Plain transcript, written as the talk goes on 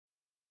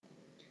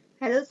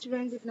Hello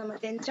students, இப்போ நம்ம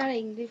 10th standard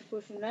English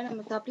portionல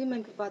நம்ம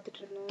supplementary பார்த்துட்டு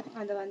இருந்தோம்.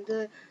 அது வந்து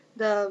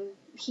the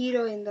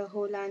hero in the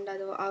Holland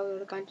அது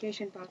அவரோட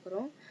continuation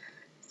பார்க்குறோம்.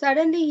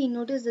 Suddenly he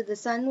noticed that the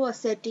sun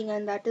was setting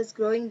and that is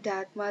growing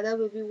dark. Mother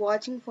will be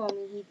watching for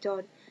me, he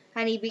thought,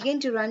 and he began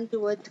to run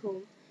towards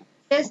home.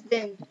 Just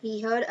then he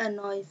heard a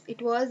noise.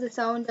 It was the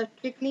sound of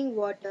trickling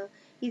water.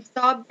 He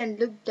stopped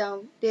and looked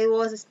down. There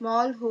was a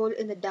small hole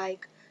in the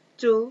dike,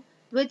 through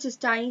which a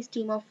tiny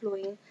stream of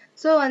flowing.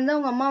 So வந்து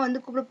அவங்க அம்மா வந்து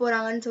கூப்பிட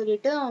போறாங்கன்னு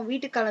சொல்லிட்டு அவன்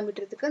வீட்டுக்கு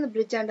கிளம்பிட்டுறதுக்கு அந்த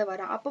பிரிட்ஜ் ஆண்ட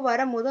வரான். அப்போ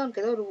வரும்போது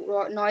அவனுக்கு ஏதோ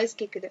ஒரு நாய்ஸ்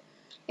கேட்குது.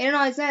 என்ன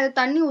நாய்ஸ்னா ஏதோ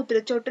தண்ணி ஊத்துற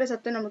சொட்டுற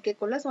சத்தம் நமக்கு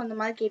கேட்கும்ல. ஸோ அந்த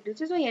மாதிரி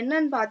கேட்டுருச்சு. ஸோ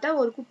என்னன்னு பார்த்தா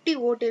ஒரு குட்டி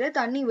ஓட்டையில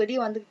தண்ணி வெளியே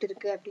வந்துகிட்டு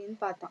இருக்கு அப்படின்னு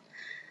பார்த்தான்.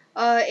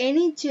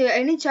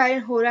 Any child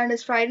in Holland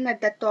is frightened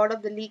at the thought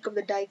of the leak of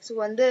the dike. So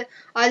வந்து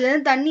அதுல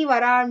இருந்து தண்ணி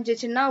வர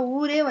ஆரம்பிச்சிச்சுன்னா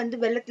ஊரே வந்து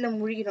வெள்ளத்துல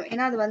முழுகிடும்.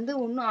 ஏன்னா அது வந்து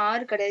ஒன்றும்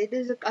ஆறு கிடையாது,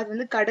 அது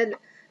வந்து கடல்.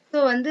 ஸோ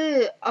வந்து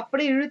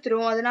அப்படியே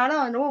இழுத்துரும். அதனால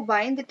அவன் ரொம்ப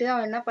பயந்துட்டு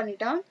அவன் என்ன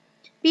பண்ணிட்டான்,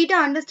 Peter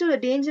understood the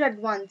danger at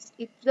once.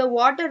 If the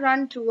water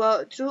ran through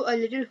a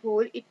little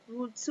hole, it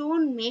would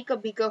soon make a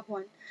bigger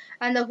one,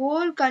 and the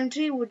whole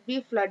country would be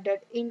flooded.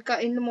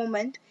 In the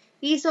moment,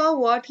 he saw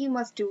what he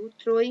must do.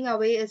 Throwing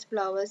away his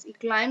flowers, he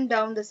climbed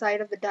down the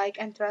side of the dike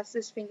and thrust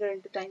his finger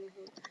into tiny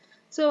hole.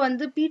 So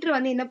வந்து Peter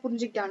வந்து என்ன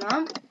புரிஞ்சுக்கிட்டானா,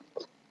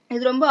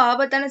 இது ரொம்ப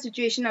ஆபத்தான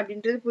situation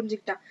அப்படின்றது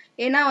புரிஞ்சுக்கிட்டான்.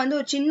 ஏன்னா வந்து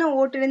ஒரு சின்ன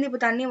ஓட்டுலேருந்து இப்போ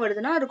தண்ணி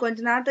வருதுன்னா அது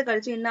கொஞ்ச நேரத்தை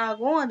கழிச்சு என்ன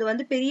ஆகும், அது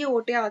வந்து பெரிய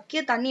ஓட்டையா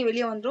ஆக்கி தண்ணி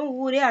வெளியே வந்துடும்,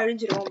 ஊரே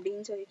அழிஞ்சிரும்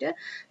அப்படின்னு சொல்லிட்டு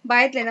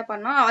பயத்துல என்ன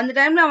பண்ணான். அந்த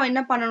டைம்ல அவன்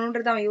என்ன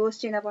பண்ணணும்ன்றத அவன்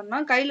யோசிச்சு என்ன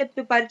பண்ணான், கையில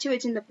பறிச்சு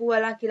வச்சு இந்த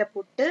பூவெல்லாம் கீழே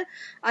போட்டு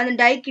அந்த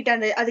டைக்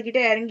கிட்ட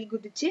அதுகிட்ட இறங்கி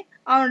குதிச்சு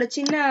அவனோட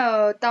சின்ன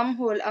தம்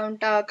ஹோல் அவன்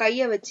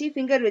கையை வச்சு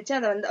ஃபிங்கர் வச்சு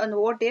அதை வந்து அந்த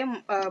ஓட்டையை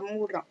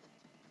மூடுறான்.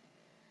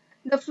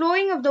 The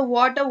flowing of the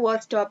water was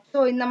stopped. So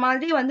இந்த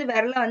மாதிரி வந்து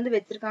விரல வந்து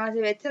வச்சிருக்கான். அது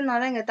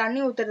வச்சதுனால இங்க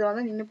தண்ணி ஊத்துறது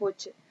வந்து நின்னு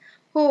போச்சு.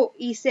 Oh,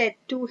 he said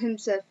to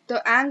himself, the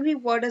angry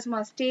waters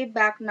must stay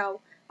back now.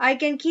 I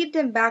can keep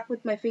them back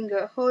with my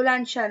finger.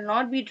 Holland shall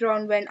not be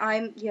drowned when I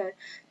am here.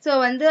 So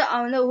வந்து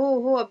அவன்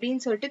ஓ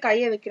அப்படின்னு சொல்லிட்டு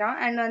கையை வைக்கிறான்.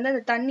 அண்ட் வந்து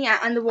அந்த தண்ணி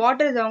அந்த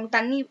வாட்டர்ஸ் அவங்க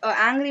தண்ணி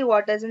ஆங்கிரி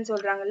வாட்டர்ஸ்ன்னு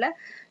சொல்றாங்கல்ல.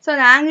 ஸோ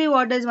அந்த ஆங்கிரி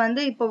வாட்டர்ஸ்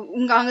வந்து இப்போ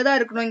அங்கதான்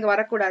இருக்கணும், இங்க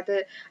வரக்கூடாது.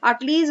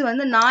 அட்லீஸ்ட்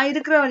வந்து நான்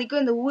இருக்கிற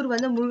வரைக்கும் இந்த ஊர்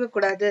வந்து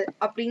முழுகக்கூடாது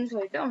அப்படின்னு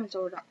சொல்லிட்டு அவன்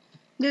சொல்றான்.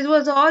 This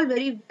was all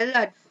very well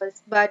at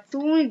first, but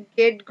soon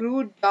it grew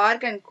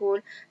dark and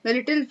cold. The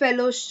little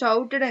fellow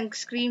shouted and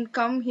screamed,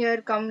 come here,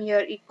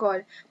 he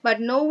called. But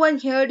no one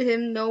heard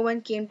him, no one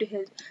came to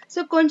help.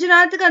 So கொஞ்ச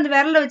நேரத்துக்கு அந்த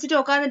விரல வச்சுட்டு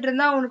உட்காந்துட்டு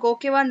இருந்தா அவனுக்கு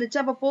ஓகேவா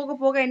இருந்துச்சு. அப்ப போக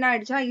போக என்ன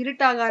ஆயிடுச்சா,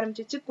 இருட்டாக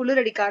ஆரம்பிச்சிச்சு,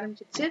 குளிர் அடிக்க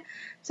ஆரம்பிச்சிச்சு.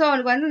 ஸோ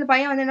அவனுக்கு வந்து அந்த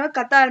பையன் வந்து என்ன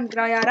கத்த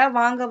ஆரம்பிக்கிறான், யாரா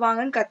வாங்க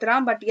வாங்கன்னு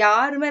கத்துறான். பட்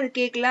யாருமே அது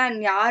கேட்கல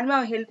அண்ட் யாருமே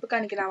அவன் ஹெல்ப்புக்கு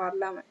அன்னைக்கு நான்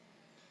வரலாம.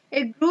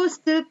 It grew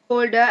still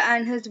colder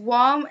and his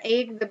warm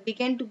ache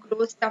began to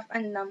grow stiff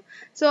and numb.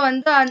 So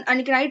வந்து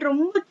அன்னைக்கு நைட்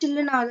ரொம்ப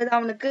சில்லுன்னு ஆகுது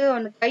அவனுக்கு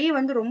கை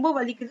வந்து ரொம்ப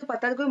வலிக்குது.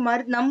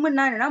 பத்தாதுக்கு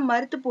நம்புன்னா என்னன்னா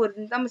மறுத்து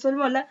போறது. நம்ம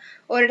சொல்லுவோம்ல,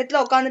 ஒரு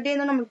இடத்துல உட்காந்துட்டே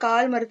இருந்தா நம்மளுக்கு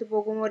கால் மறுத்து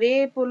போகும், ஒரே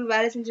பொருள்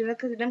வேலை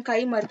செஞ்சு கை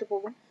மறுத்து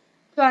போகும்.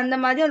 ஸோ அந்த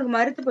மாதிரி அவனுக்கு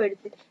மறுத்து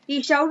போயிடுச்சு. He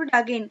shouted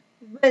again,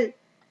 well,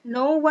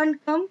 no one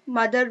come,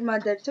 mother.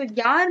 So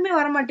யாருமே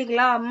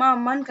வரமாட்டீங்களா, அம்மா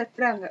அம்மான்னு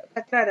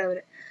கத்துறாரு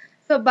அவரு.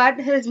 So, but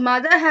his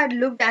mother had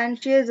looked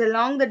anxious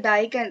along the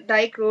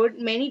dike road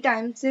many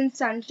times since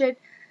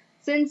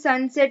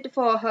sunset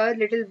for her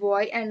little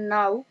boy, and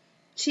now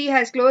she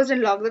has closed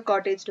and locked the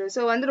cottage door.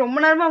 So வந்து ரொம்ப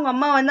நேரமா அவங்க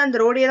அம்மா வந்து அந்த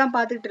ரோடையே தான்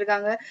பார்த்துக்கிட்டு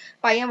இருக்காங்க,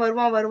 பையன்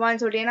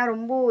வருவான்னு சொல்லிட்டு. ஏன்னா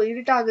ரொம்ப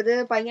இருட்டாகுது,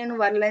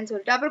 பையனும் வரலன்னு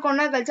சொல்லிட்டு. அப்புறம் கொஞ்ச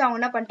நாள் கழிச்சு அவங்க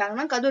என்ன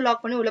பண்ணிட்டாங்கன்னா கதவு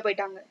லாக் பண்ணி உள்ள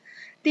போயிட்டாங்க.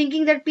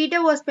 Thinking that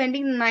Peter was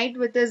spending the night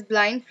with his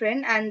blind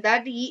friend and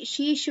that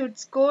she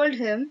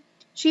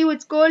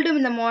would scold him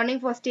in the morning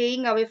for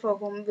staying away from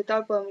home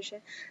without permission.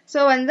 So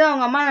வந்து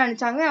அவங்க அம்மா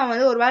நினைச்சாங்க அவன்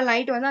வந்து ஒரு வேளை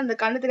நைட் வந்து அந்த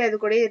கண்ணு தெரியாது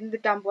கூட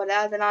இருந்துட்டான் போல,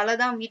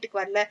 அதனாலதான் வீட்டுக்கு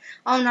வரல.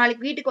 அவன்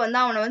நாளைக்கு வீட்டுக்கு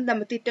வந்தா அவனை வந்து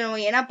நம்ம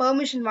திட்டணும், ஏன்னா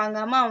பெர்மிஷன்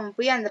வாங்காம அவன்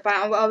போய் அந்த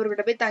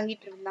அவர்கிட்ட போய்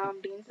தங்கிட்டு இருந்தான்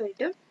அப்படின்னு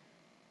சொல்லிட்டு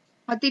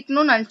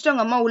திட்டணும்னு நினைச்சிட்டு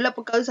அவங்க அம்மா உள்ள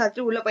கதவு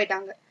சாத்திட்டு உள்ள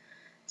போயிட்டாங்க.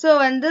 So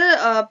வந்து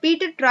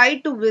Peter tried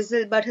to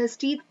whistle but his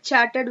teeth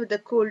chattered with the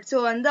cold. So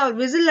வந்து அவர்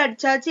விசில்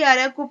அடிச்சாச்சு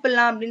யாரையா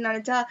கூப்பிடலாம் அப்படின்னு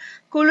நினைச்சா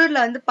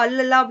குளிர்ல வந்து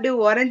பல்லெல்லாம் அப்படியே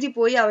உறைஞ்சி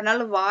போய்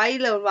அவரால்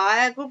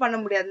வாயாக்கும் பண்ண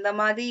முடியாது. அந்த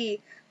மாதிரி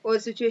ஒரு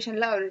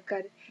சுச்சுவேஷன்ல அவர்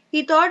இருக்காரு.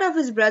 He thought of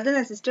his brother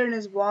and sister in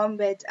his warm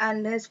beds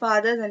and his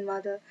father and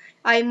mother.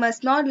 I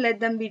must not let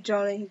them be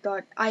drowned, he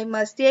thought. I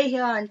must stay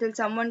here until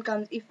someone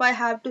comes if I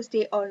have to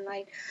stay all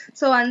night.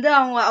 So வந்து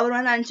அவர்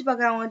வந்து நினைச்சு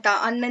பாக்குறாங்க,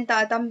 அண்ணன்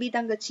தம்பி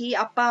தங்கச்சி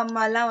அப்பா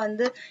அம்மா எல்லாம்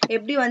வந்து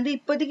எப்படி வந்து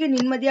இப்போதைக்கு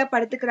நிம்மதியா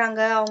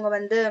படுத்துக்கிறாங்க, அவங்க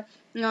வந்து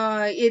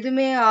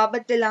எதுவுமே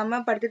ஆபத்து இல்லாம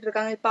படுத்துட்டு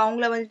இருக்காங்க. இப்ப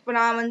அவங்கள வந்து இப்ப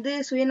நான் வந்து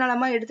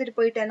சுயநலமா எடுத்துட்டு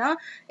போயிட்டேன்னா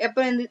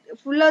எப்ப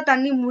ஃபுல்லா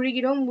தண்ணி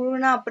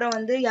முழுகினா அப்புறம்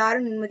வந்து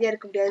யாரும் நிம்மதியா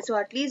இருக்க முடியாது. ஸோ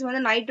அட்லீஸ்ட்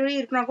வந்து நைட் வரையும்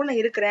இருக்குன்னா கூட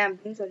நான் இருக்கிறேன்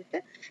அப்படின்னு சொல்லிட்டு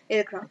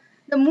இருக்கிறான்.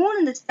 The moon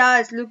and the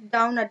stars looked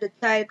down at the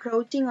child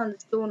crouching on the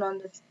stone on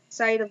the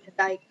side of the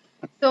dike.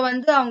 So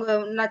வந்து அவங்க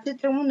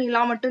நட்சத்திரமும்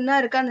நிலா மட்டும்தான்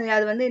இருக்கு.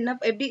 அது வந்து என்ன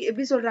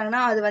எப்படி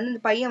சொல்றாங்கன்னா, அது வந்து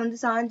இந்த பையன் வந்து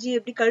சாஞ்சி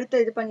எப்படி கழுத்தை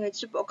இது பண்ணி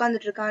வச்சுட்டு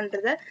உட்காந்துட்டு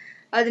இருக்கான்றத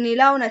அது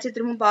நிலாவும்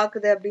நட்சத்திரமும்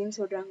பாக்குது அப்படின்னு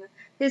சொல்றாங்க.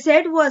 His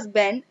head was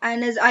bent and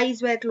his eyes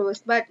were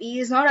closed, but he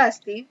is not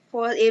asleep,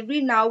 for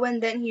every now and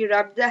then he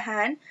rubbed the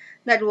hand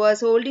that was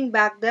holding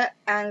back the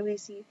angry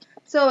sea.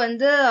 So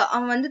வந்து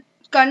அவன் வந்து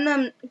கண்ண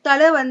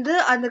தலை வந்து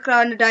அந்த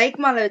டைக்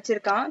மேல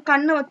வச்சிருக்கான்,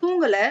 கண்ணை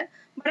தூங்கல,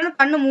 பட் ஆனா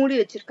கண்ணை மூடி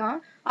வச்சிருக்கான்.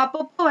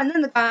 அப்பப்போ வந்து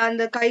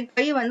அந்த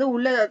கை வந்து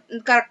உள்ள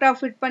கரெக்டா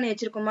ஃபிட் பண்ணி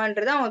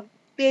வச்சிருக்குமான்றத அவன்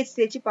தேய்ச்சி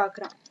தேய்ச்சி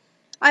பாக்குறான்.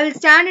 I will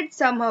stand it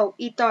somehow,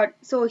 he thought.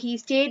 So he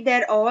stayed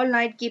there all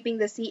night keeping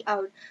the sea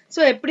out. So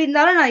எப்படி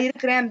இருந்தாலும் நான்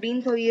இருக்கிறேன்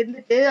அப்படின்னு சொல்லி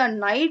இருந்துட்டு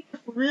நைட்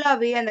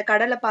ஃபுல்லாவே அந்த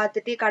கடலை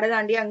பார்த்துட்டு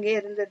கடலாண்டி அங்கேயே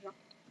இருந்துடுறான்.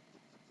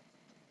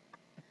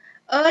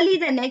 Early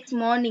the next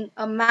morning,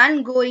 a man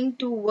going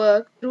to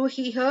work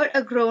he heard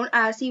a groan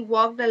as he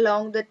walked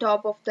along the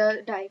top of the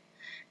dike.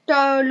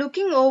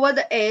 Looking over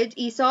the edge,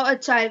 he saw a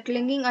child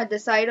clinging at the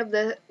side of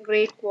the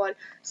great wall.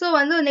 So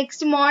வந்து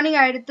next morning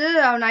ஆயிடுத்து,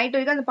 night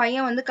வரைக்கும் அந்த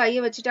பையன் வந்து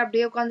கையை வச்சுட்டு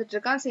அப்படியே உட்காந்துட்டு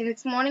இருக்கான். சரி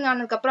நெக்ஸ்ட் மார்னிங்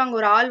ஆனதுக்கு அப்புறம் அங்க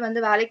ஒரு ஆள் வந்து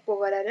வேலைக்கு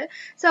போகிறாரு.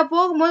 ஸோ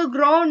போகும்போது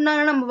க்ரோன்னா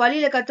நம்ம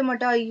வழியில கத்த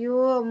மாட்டோம்,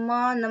 ஐயோ அம்மா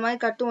அந்த மாதிரி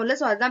கத்துவோம் இல்லை.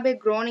 ஸோ அதான்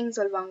போய் க்ரோனிங்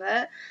சொல்லுவாங்க.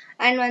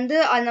 அண்ட் வந்து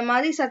அந்த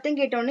மாதிரி சத்தம்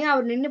கேட்டோடனே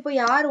அவர் நின்று போய்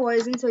யார்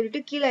வாய்ஸ்ன்னு சொல்லிட்டு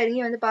கீழே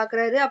இறங்கி வந்து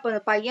பாக்குறாரு. அப்ப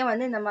அந்த பையன்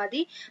வந்து இந்த மாதிரி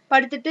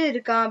படுத்துட்டு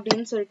இருக்கான்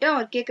அப்படின்னு சொல்லிட்டு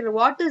அவர் கேட்கிறார்.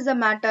 What is the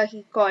matter,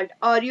 he called,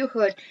 are you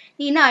heard,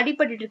 நீ என்ன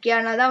அடிபட்டு இருக்கியா,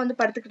 நான் தான் வந்து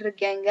படுத்துக்கிட்டு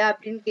இருக்கேன் இங்க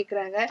அப்படின்னு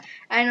கேக்குறாங்க.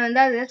 அண்ட்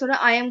வந்து அது சொல்ற,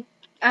 I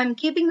am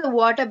keeping the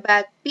water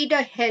back,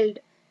 Peter held,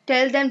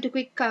 tell them to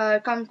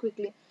come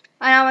quickly.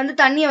 நான் வந்து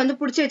தண்ணியை வந்து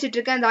பிடிச்சி வச்சிட்டு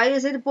இருக்கேன்,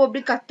 தயவு செய்து போ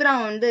அப்படி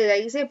கத்துறான். வந்து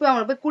தயவு செய்து போய்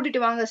அவனை போய்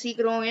கூட்டிட்டு வாங்க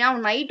சீக்கிரம், ஏன்னா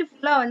அவன் நைட்டு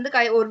ஃபுல்லா வந்து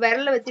ஒரு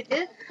விரல வச்சுட்டு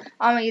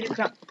அவன்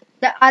இருக்கிறான்.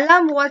 The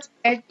alarm was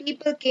spread,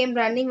 people came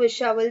running with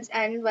shovels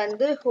and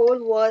the hole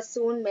was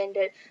soon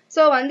mended.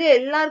 So வந்து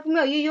எல்லாருக்குமே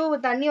ஐயோ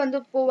தண்ணி வந்து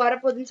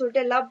வரப்போகுதுன்னு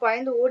சொல்லிட்டு எல்லாம்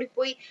பயந்து ஓடி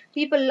போய்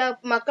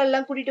மக்கள்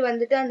எல்லாம் கூட்டிட்டு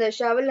வந்துட்டு அந்த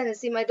ஷவல்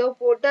அந்த ஏதோ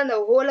போட்டு அந்த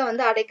ஹோலை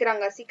வந்து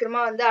அடைக்கிறாங்க,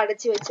 சீக்கிரமா வந்து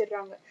அடைச்சி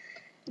வச்சிடுறாங்க.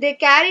 They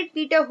carried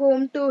Peter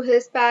home to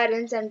his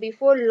parents, and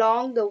before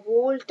long the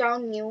whole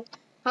town knew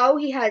how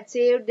he had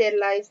saved their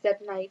lives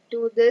that night. To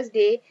this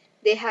day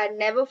they had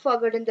never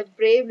forgotten the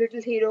brave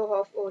little hero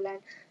of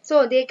Holland. So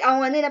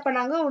அவங்க வந்து என்ன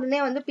பண்ணாங்க, உடனே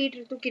வந்து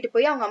Peter தூக்கிட்டு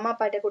போய் அவங்க அம்மா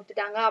அப்பாட்ட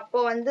கொடுத்துட்டாங்க. அப்போ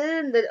வந்து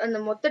அந்த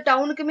மொத்த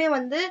டவுனுக்குமே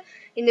வந்து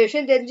இந்த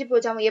விஷயம் தெரிஞ்சு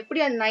போச்சு. அவன்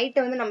எப்படி அந்த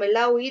நைட்டை வந்து நம்ம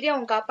எல்லா உயிரையும்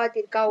அவன்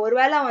காப்பாத்திருக்கான்.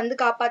 ஒருவேளை அவன் வந்து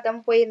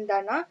காப்பாத்தாம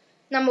போயிருந்தானா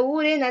நம்ம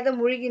ஊரே நேரத்தை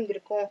முழுகி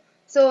இருந்திருக்கும்.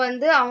 ஸோ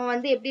வந்து அவன்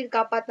வந்து எப்படி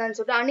காப்பாத்தான்னு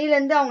சொல்லிட்டு அணில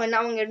இருந்து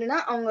அவங்க என்னன்னா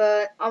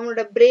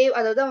அவனோட பிரேவ்,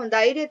 அதாவது அவன்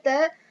தைரியத்தை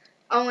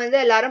அவங்க வந்து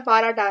எல்லாரும்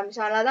பாராட்ட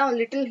ஆரம்பிச்சாங்க. அதனாலதான்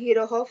அவன் லிட்டில்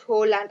ஹீரோ ஆஃப்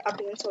ஹோலாண்ட்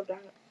அப்படின்னு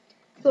சொல்றாங்க.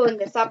 ஸோ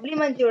இந்த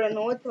சப்ளிமெண்ட்ரியோட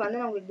நோட்ஸ் வந்து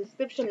நான் உங்களுக்கு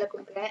டிஸ்கிரிப்ஷன்ல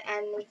கொடுக்குறேன்.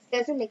 அண்ட்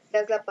நெக்ஸ்ட்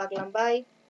கிளாஸ்ல பார்க்கலாம். பாய்.